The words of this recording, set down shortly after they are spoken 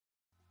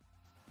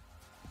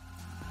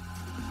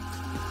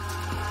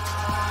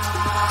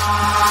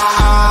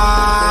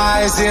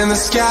eyes in the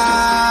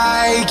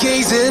sky,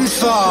 gazing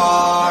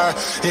far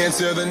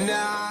into the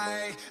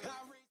night.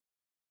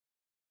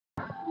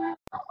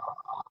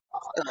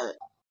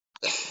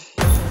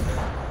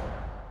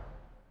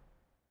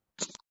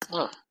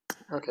 Oh,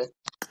 okay.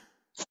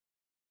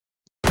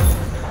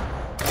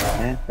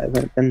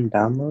 Hasn't been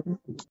downloaded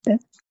yet?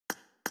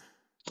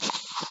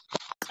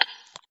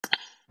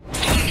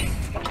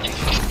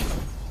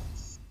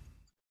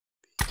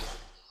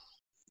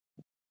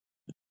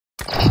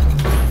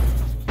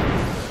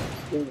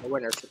 Being a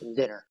winner, chicken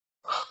dinner.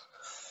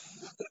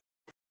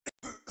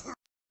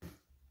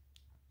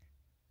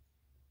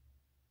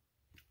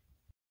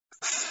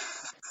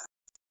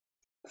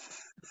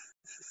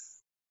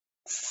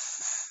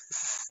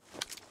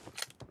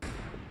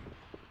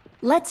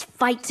 Let's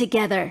fight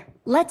together.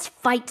 Let's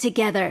fight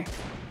together.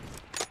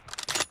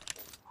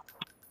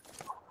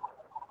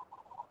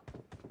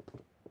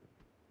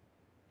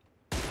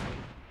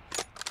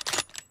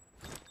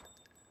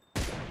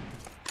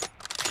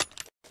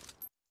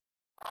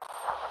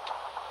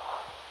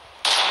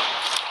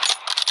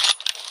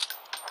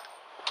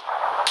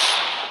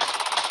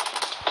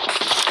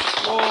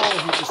 Oh,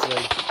 he just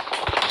like...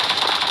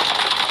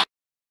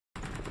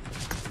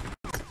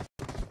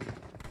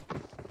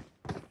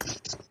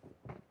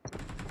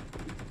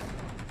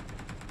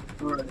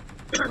 Alright.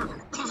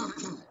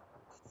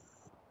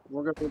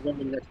 We're gonna be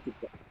landing next to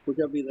We're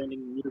gonna be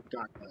landing near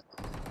Gotcha.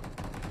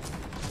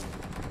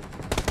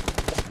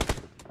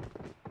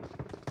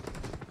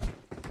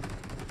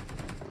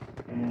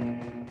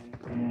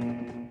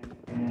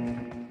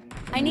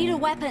 I need a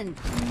weapon.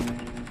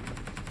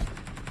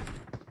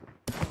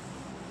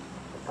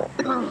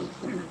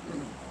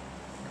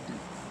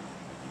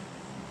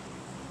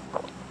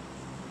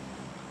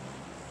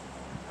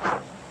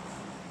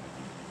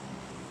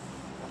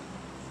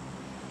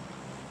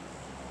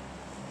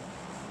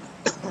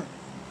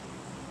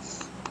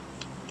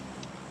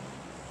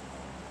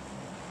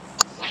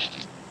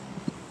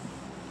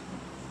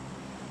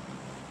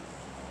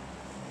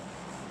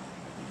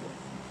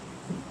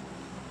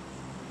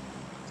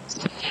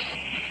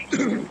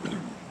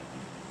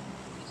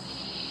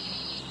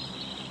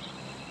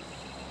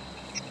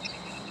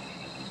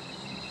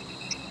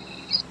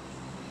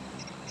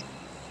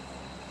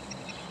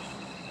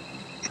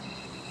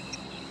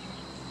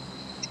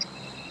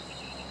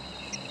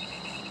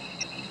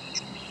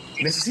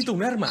 Necesito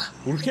un arma,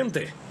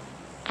 urgente.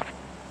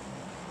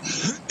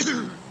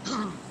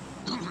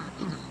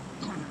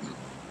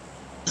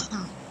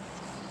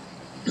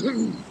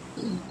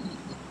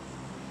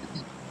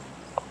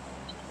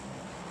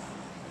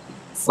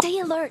 Stay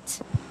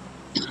alert.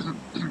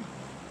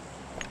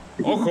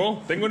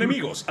 Ojo, tengo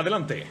enemigos.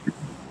 Adelante.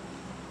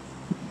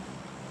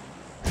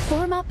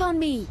 Form up on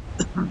me.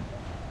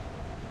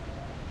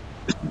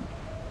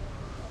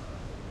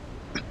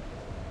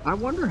 I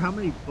wonder how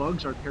many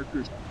bugs our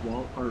character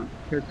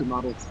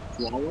models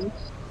swallow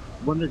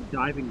when they're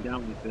diving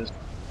down like this.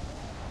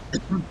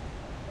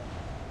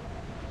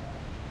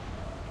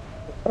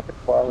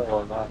 Swallow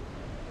or not.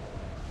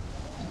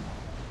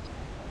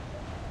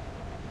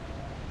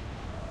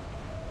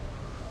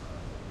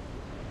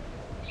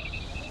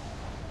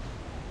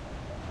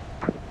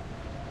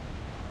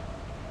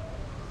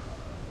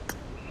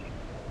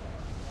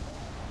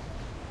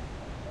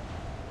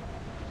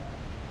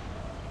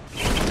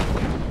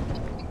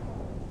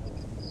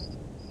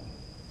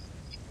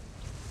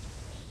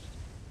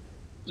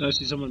 I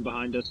see someone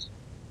behind us.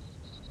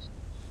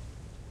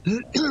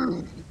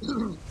 Hasn't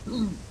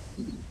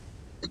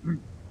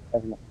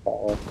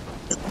followed.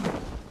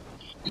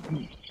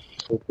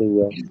 Hopefully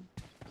will.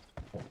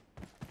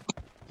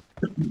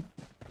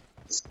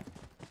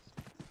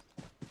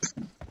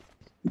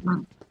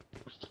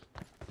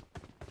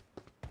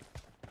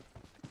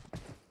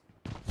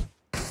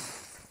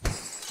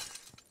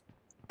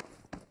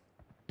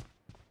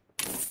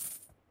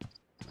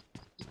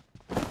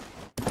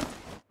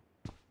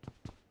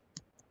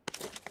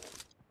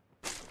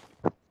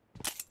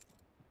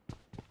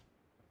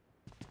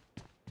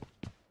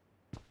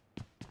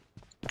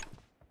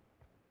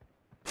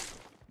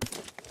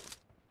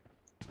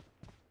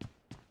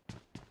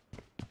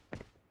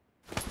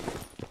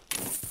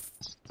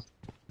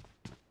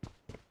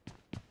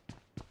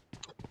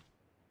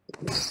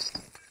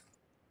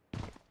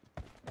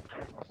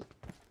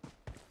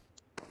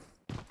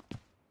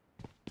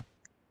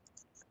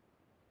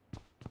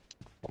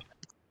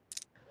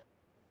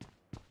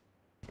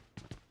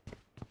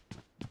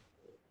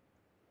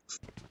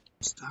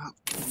 Stop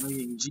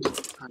playing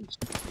Jesus Christ.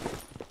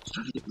 I'm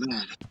starting to get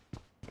mad.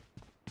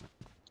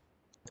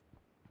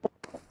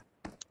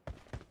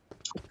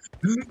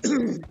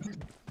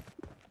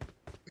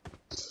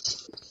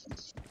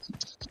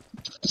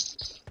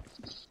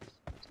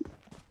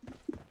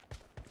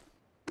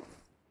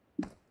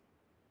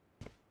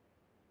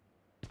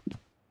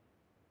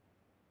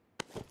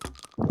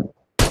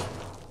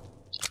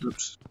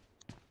 Oops.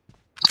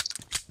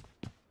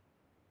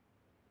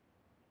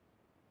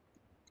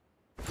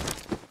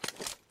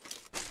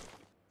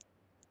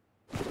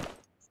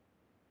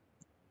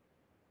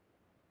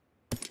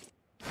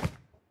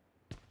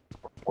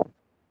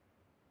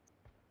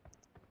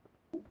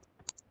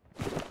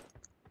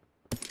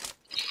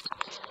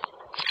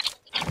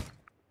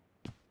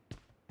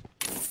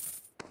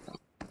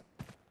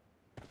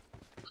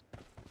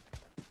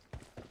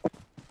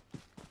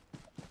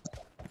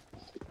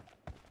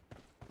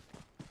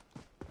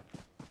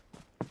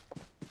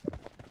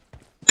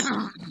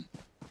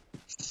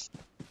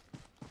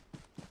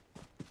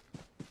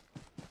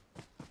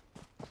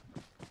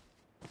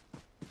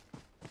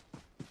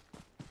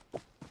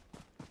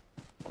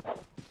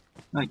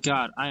 My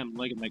God, I am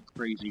lagging like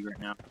crazy right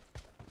now.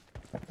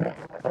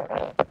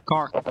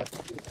 Car.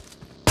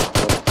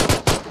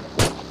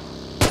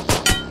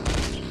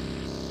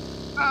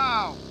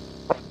 Ow!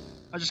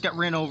 I just got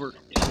ran over.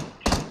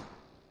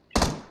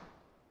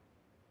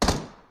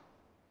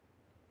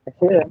 I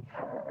hear it.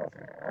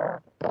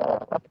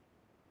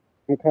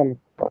 I'm coming.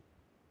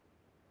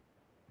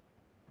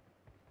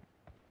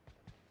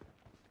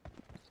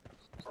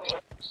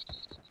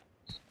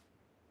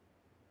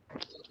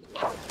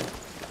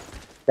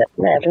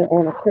 Man, I didn't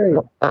want to kill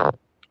you.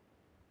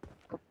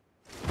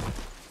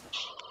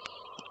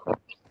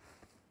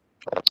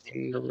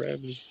 In the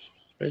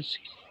rebs.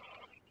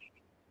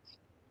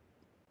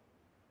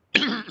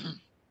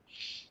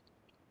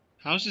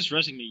 How's this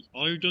resing me?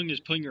 All you're doing is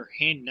putting your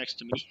hand next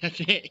to me. That's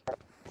it.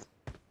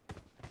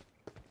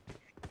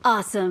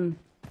 Awesome.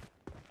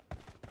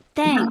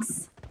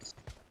 Thanks.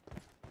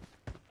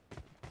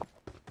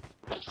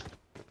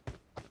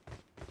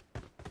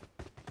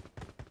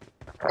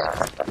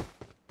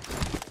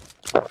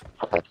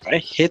 I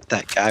hit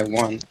that guy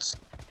once.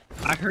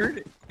 I heard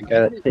it. I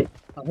gotta take.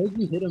 I heard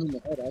you hit him in the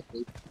head,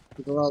 actually.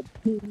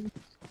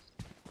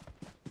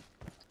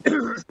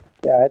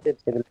 Yeah, I did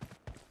hit him.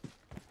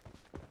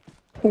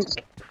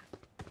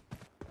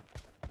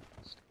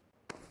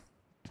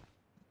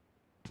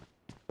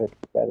 But you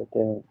gotta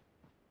do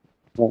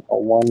like a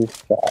one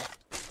shot.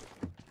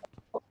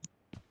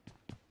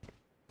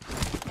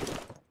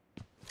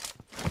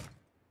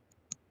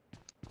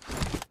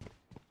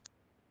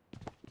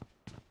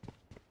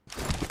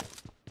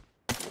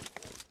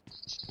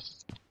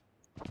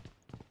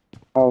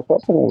 I was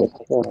hoping it would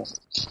kill him.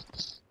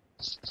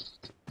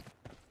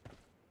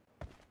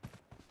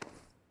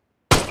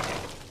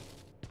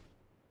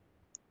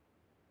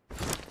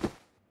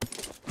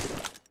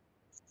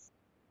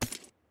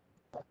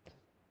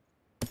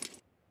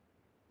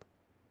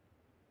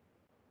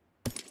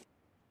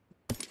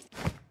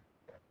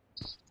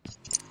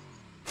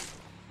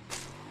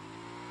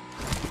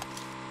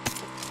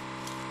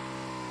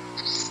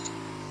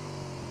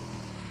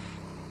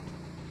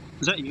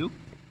 Is that you?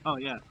 Oh,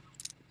 yeah.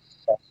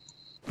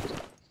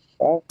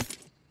 What?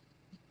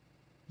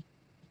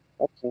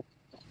 That's it.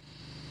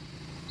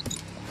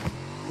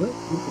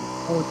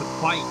 Oh, it's a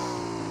fight.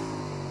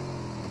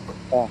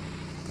 Yeah.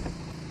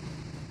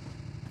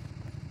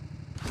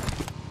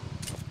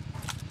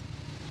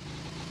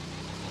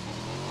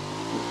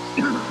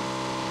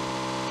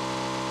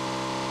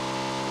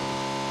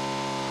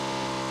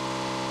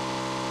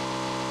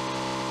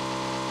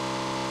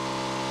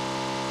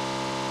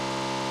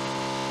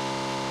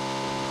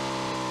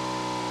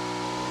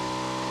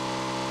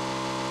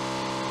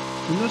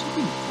 You know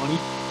something funny?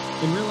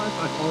 In real life,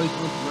 I've always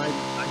wanted to ride an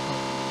icon.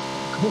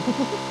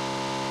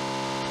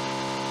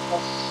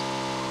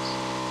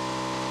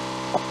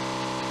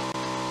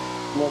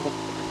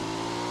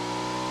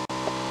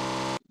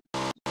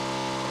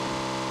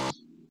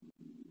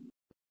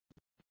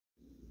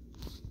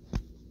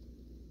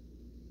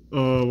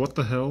 What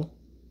the hell?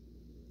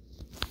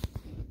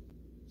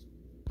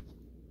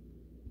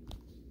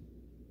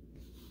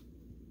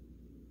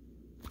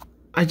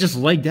 I just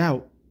legged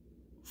out.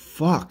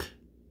 Fuck.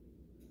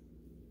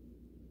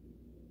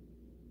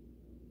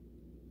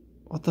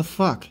 What the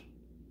fuck?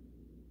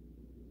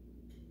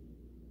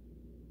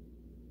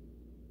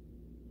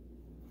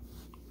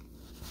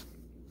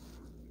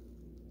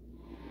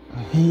 I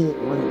hate it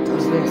when it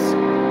does this.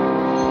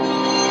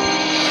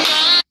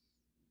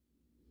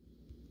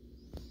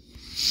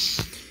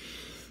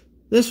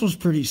 This was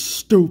pretty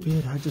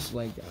stupid. I just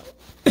legged out.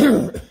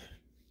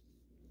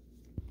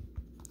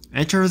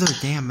 Enter the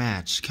damn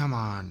match. Come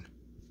on.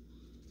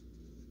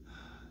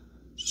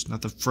 It's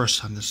not the first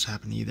time this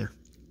happened either.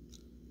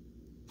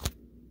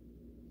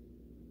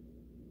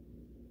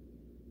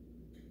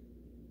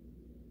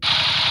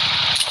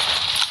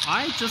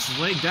 I just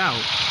legged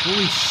out.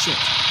 Holy shit.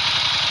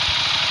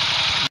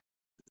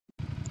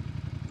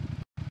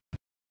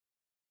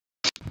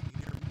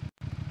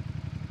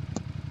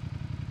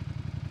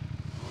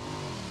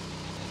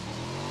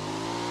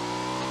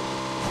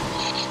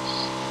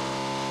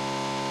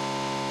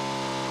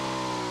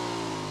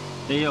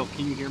 Hey, yo,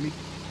 can you hear me?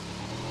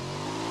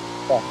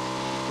 Yeah.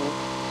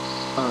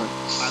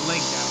 I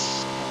legged out.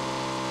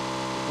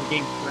 The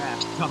game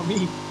crashed. Tell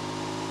me.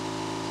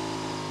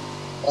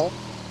 Oh?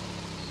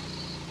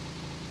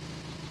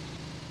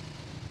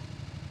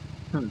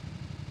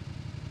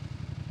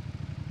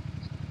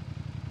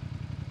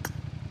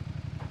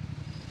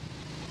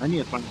 I need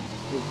to find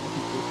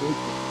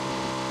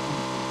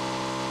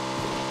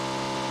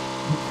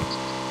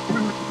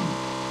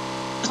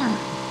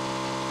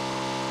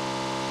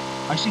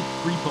I see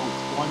 3 boats.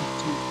 1, 2.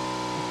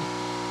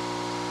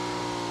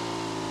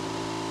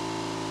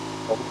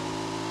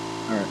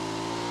 Alright.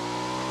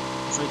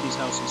 Let's raid these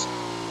houses.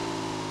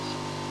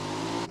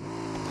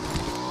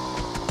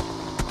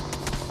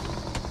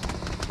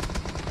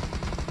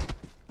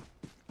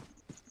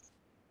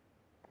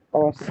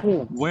 Oh, I see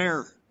him.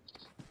 Where?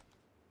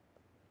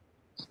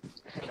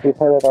 He's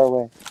headed our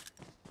way.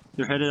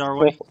 They're headed our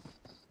way.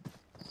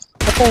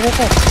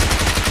 Okay.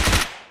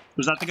 There's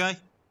Was that the guy?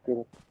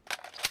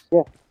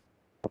 Yeah.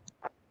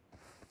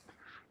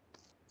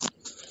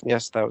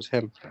 Yes, that was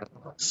him.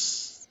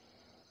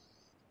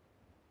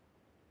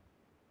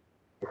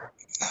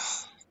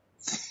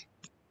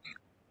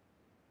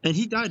 And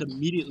he died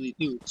immediately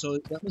too, so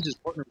that means his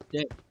partner was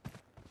dead.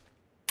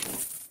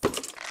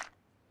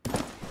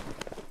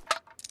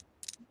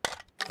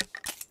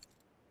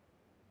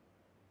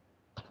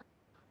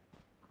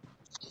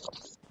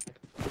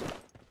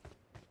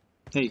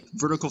 Hey,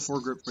 vertical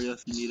foregrip for you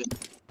if you need it.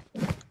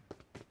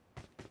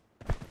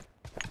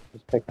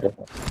 Just pick it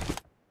up.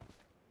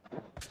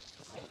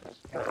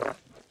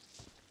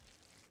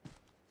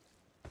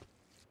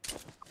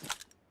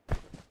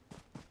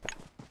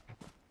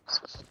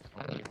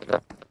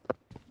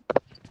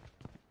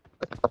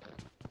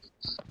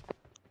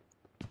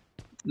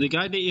 The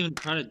guy didn't even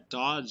try to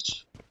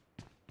dodge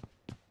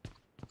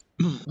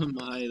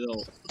my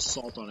little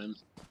assault on him.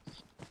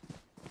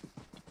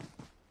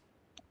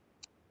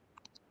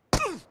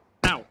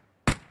 Ow!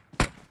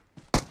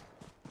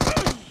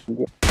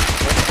 Yeah.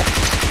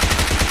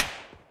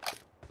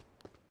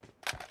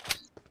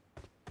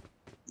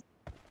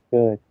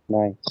 Good,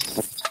 nice.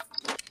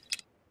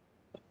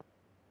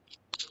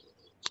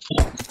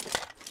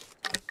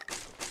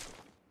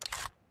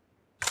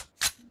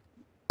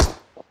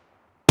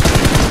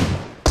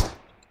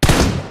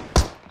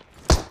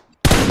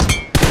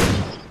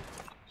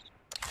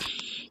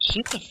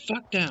 Sit the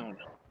fuck down.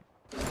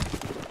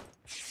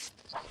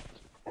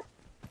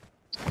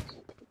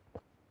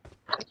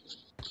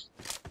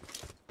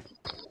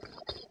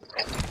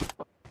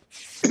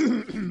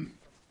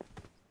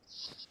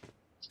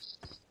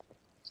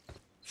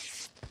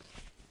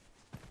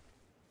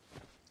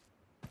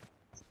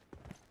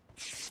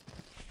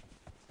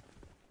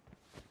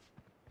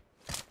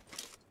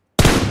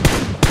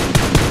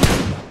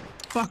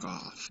 Fuck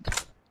off.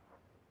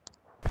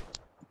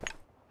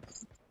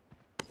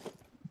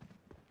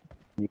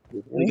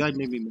 The guy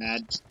made me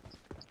mad.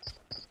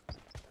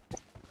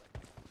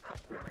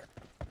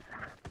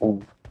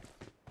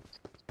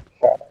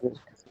 Shot at his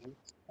crew.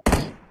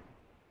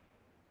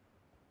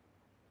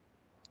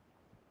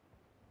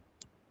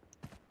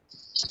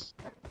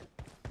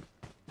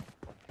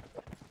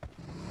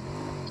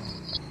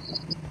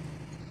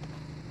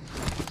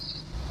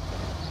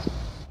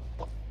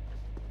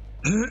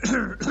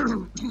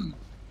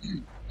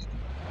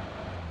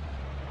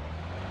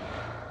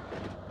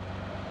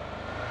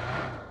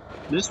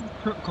 This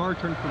car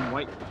turned from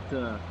white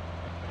to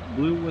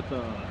blue with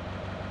a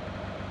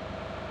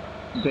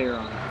bear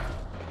on it.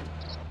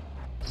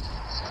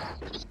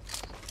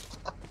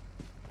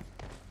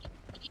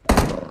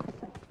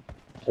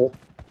 Yep.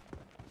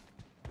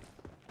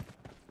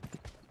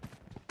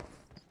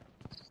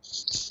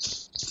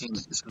 Damn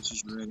it, this house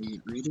is ready to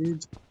get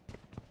raided.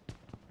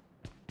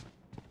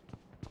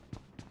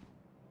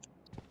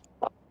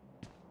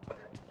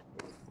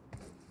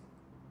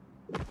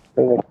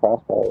 There's a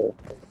crossbow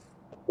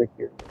over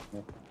here.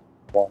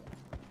 One.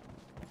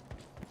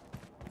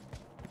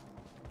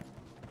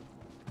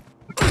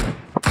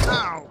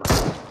 Ow!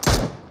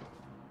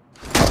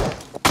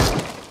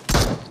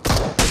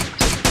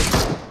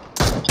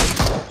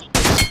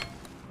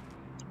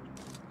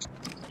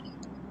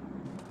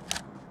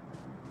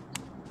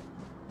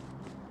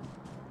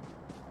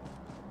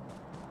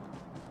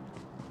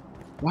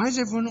 Why is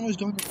everyone always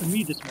going after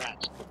me this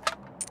match?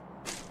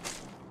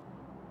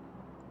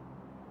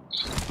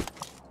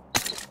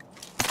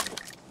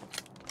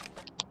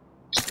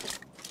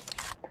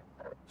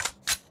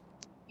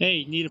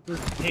 Hey, need a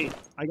first. Hey,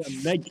 I got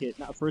a med kit,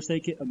 not a first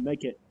aid kit, a med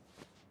kit.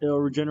 It'll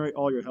regenerate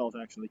all your health,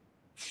 actually.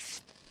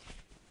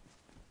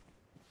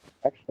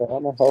 Actually,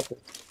 all my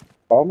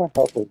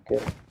health is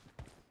good.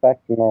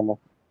 Back to normal.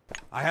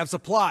 I have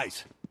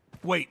supplies.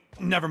 Wait,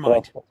 never Well,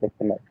 mind. I'll take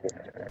the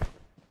medkit.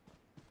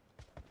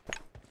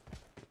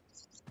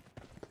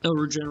 It'll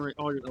regenerate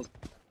all your health.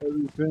 It'll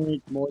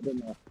regenerate more than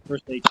the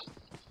first aid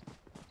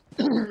kit.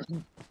 I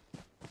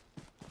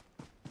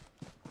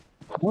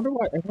wonder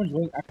why everyone's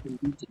going after me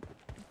today.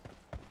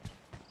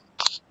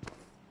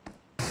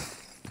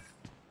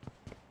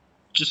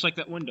 Just like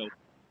that window.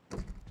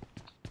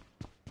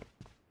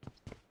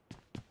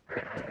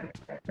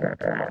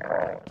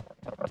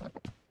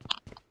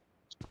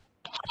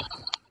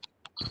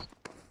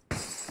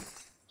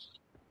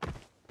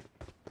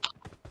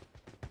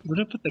 Where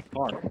did I put the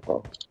car?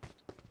 Oh.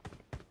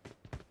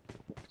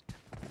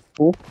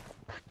 Ooh.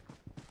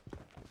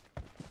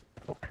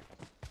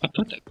 I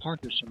put that car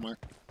here somewhere.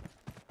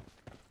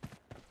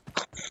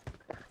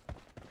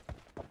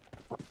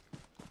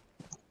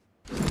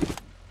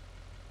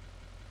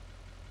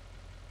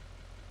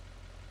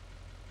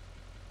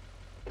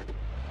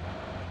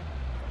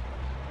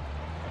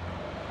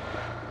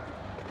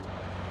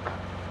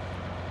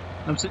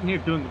 I'm sitting here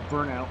doing a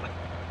burnout.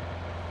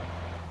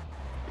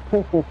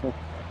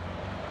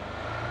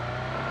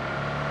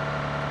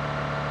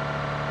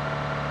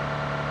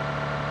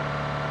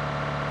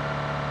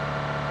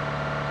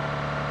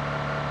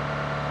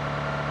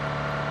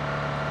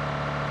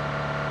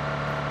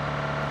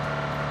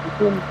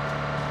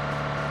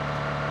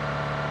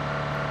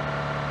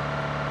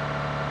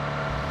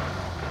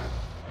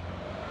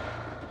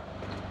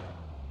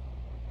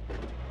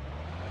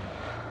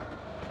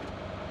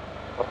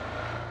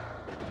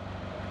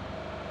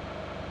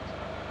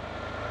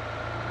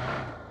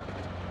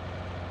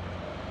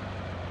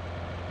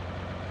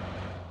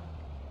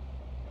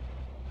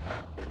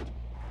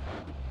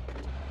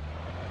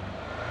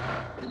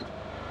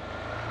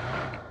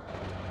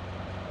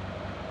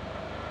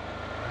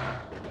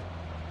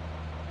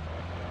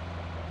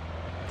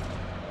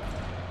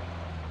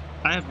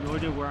 I have no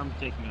idea where I'm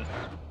taking us.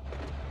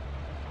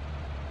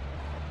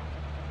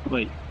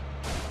 Wait.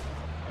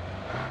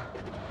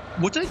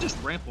 What did I just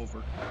ramp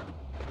over?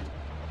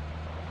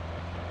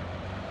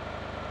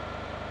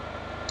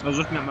 I was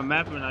looking at my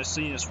map and I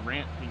seen us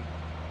ramping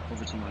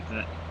over something like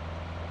that.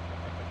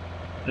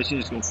 I seen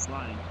us go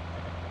flying.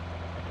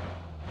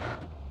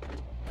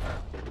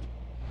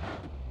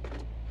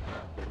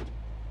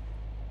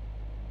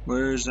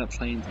 Where is that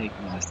plane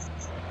taking us?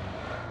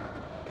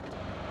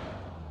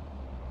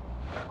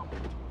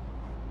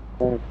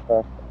 Very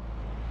tough.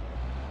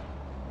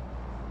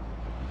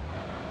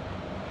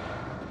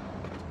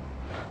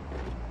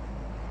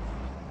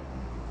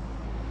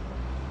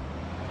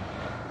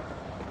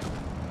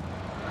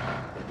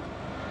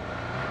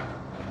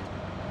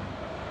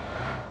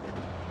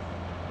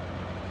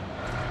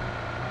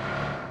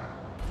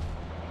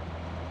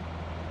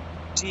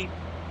 Jeep.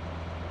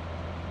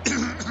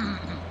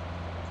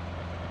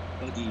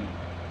 Buggy.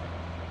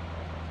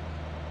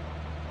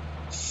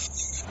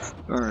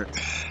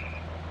 Alright.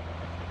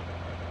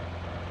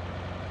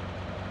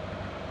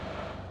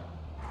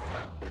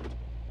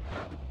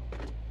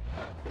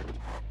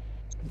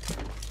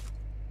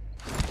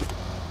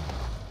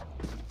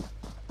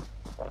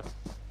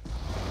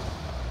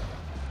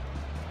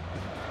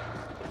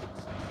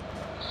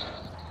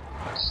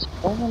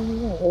 Oh,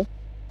 yeah.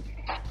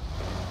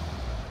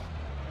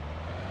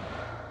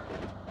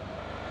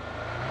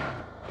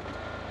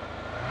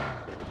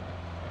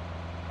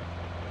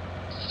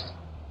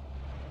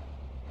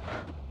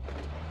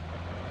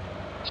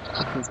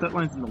 There's that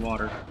line's in the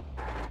water.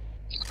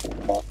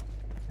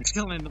 It's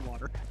still in the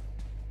water.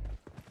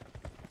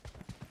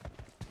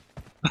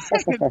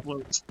 It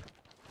floats.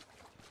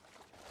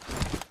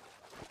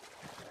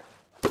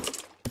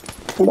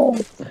 No.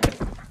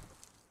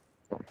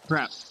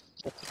 Crap.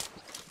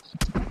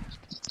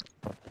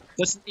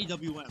 That's an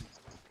AWM.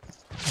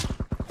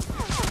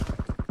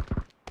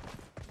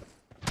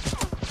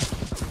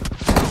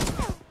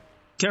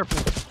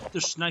 Careful.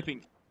 They're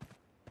sniping.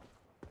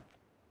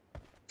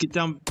 Get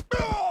down.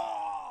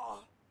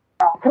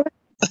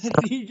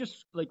 He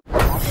just, like...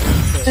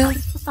 Are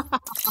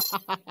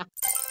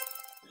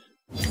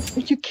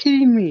you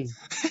kidding me?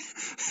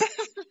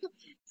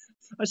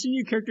 I seen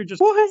your character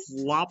just What?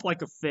 flop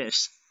like a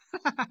fish.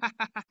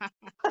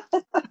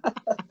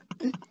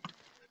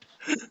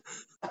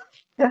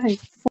 Yeah, he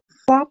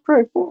flopped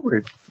right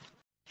forward.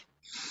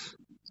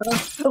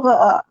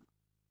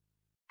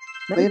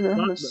 Landed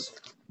on his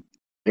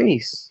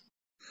face.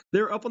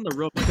 They were up on the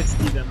rope. I could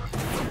see them.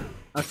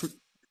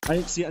 I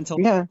didn't see it until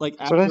Yeah, like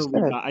that's what I after we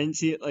said. died. I didn't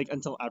see it like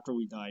until after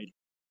we died.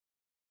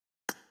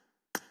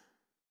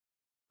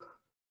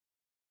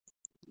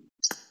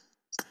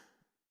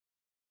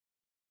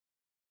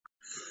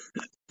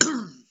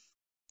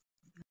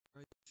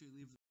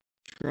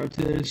 Subscribe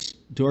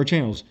to our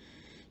channels.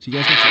 See you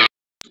guys next time.